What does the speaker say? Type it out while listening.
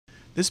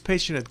This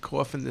patient had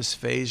cough and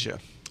dysphagia,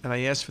 and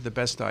I asked for the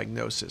best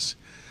diagnosis.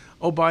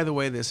 Oh, by the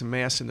way, there's a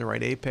mass in the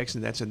right apex,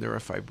 and that's a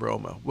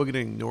neurofibroma. We're going to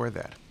ignore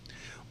that.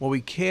 What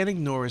we can't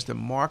ignore is the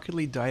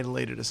markedly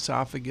dilated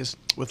esophagus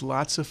with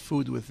lots of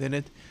food within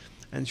it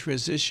and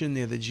transition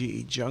near the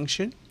GE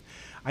junction.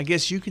 I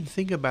guess you can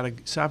think about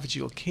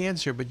esophageal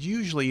cancer, but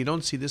usually you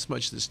don't see this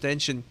much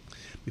distension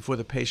before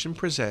the patient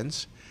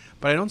presents.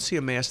 But I don't see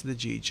a mass in the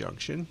GE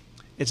junction.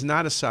 It's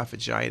not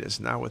esophagitis,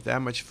 not with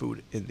that much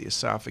food in the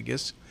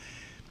esophagus.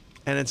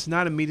 And it's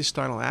not a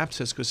mediastinal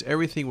abscess because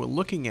everything we're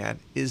looking at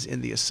is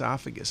in the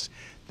esophagus.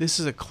 This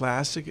is a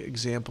classic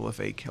example of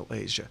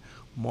achalasia.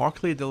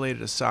 Markedly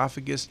dilated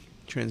esophagus,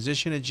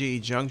 transition to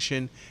GE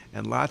junction,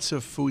 and lots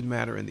of food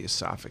matter in the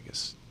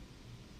esophagus.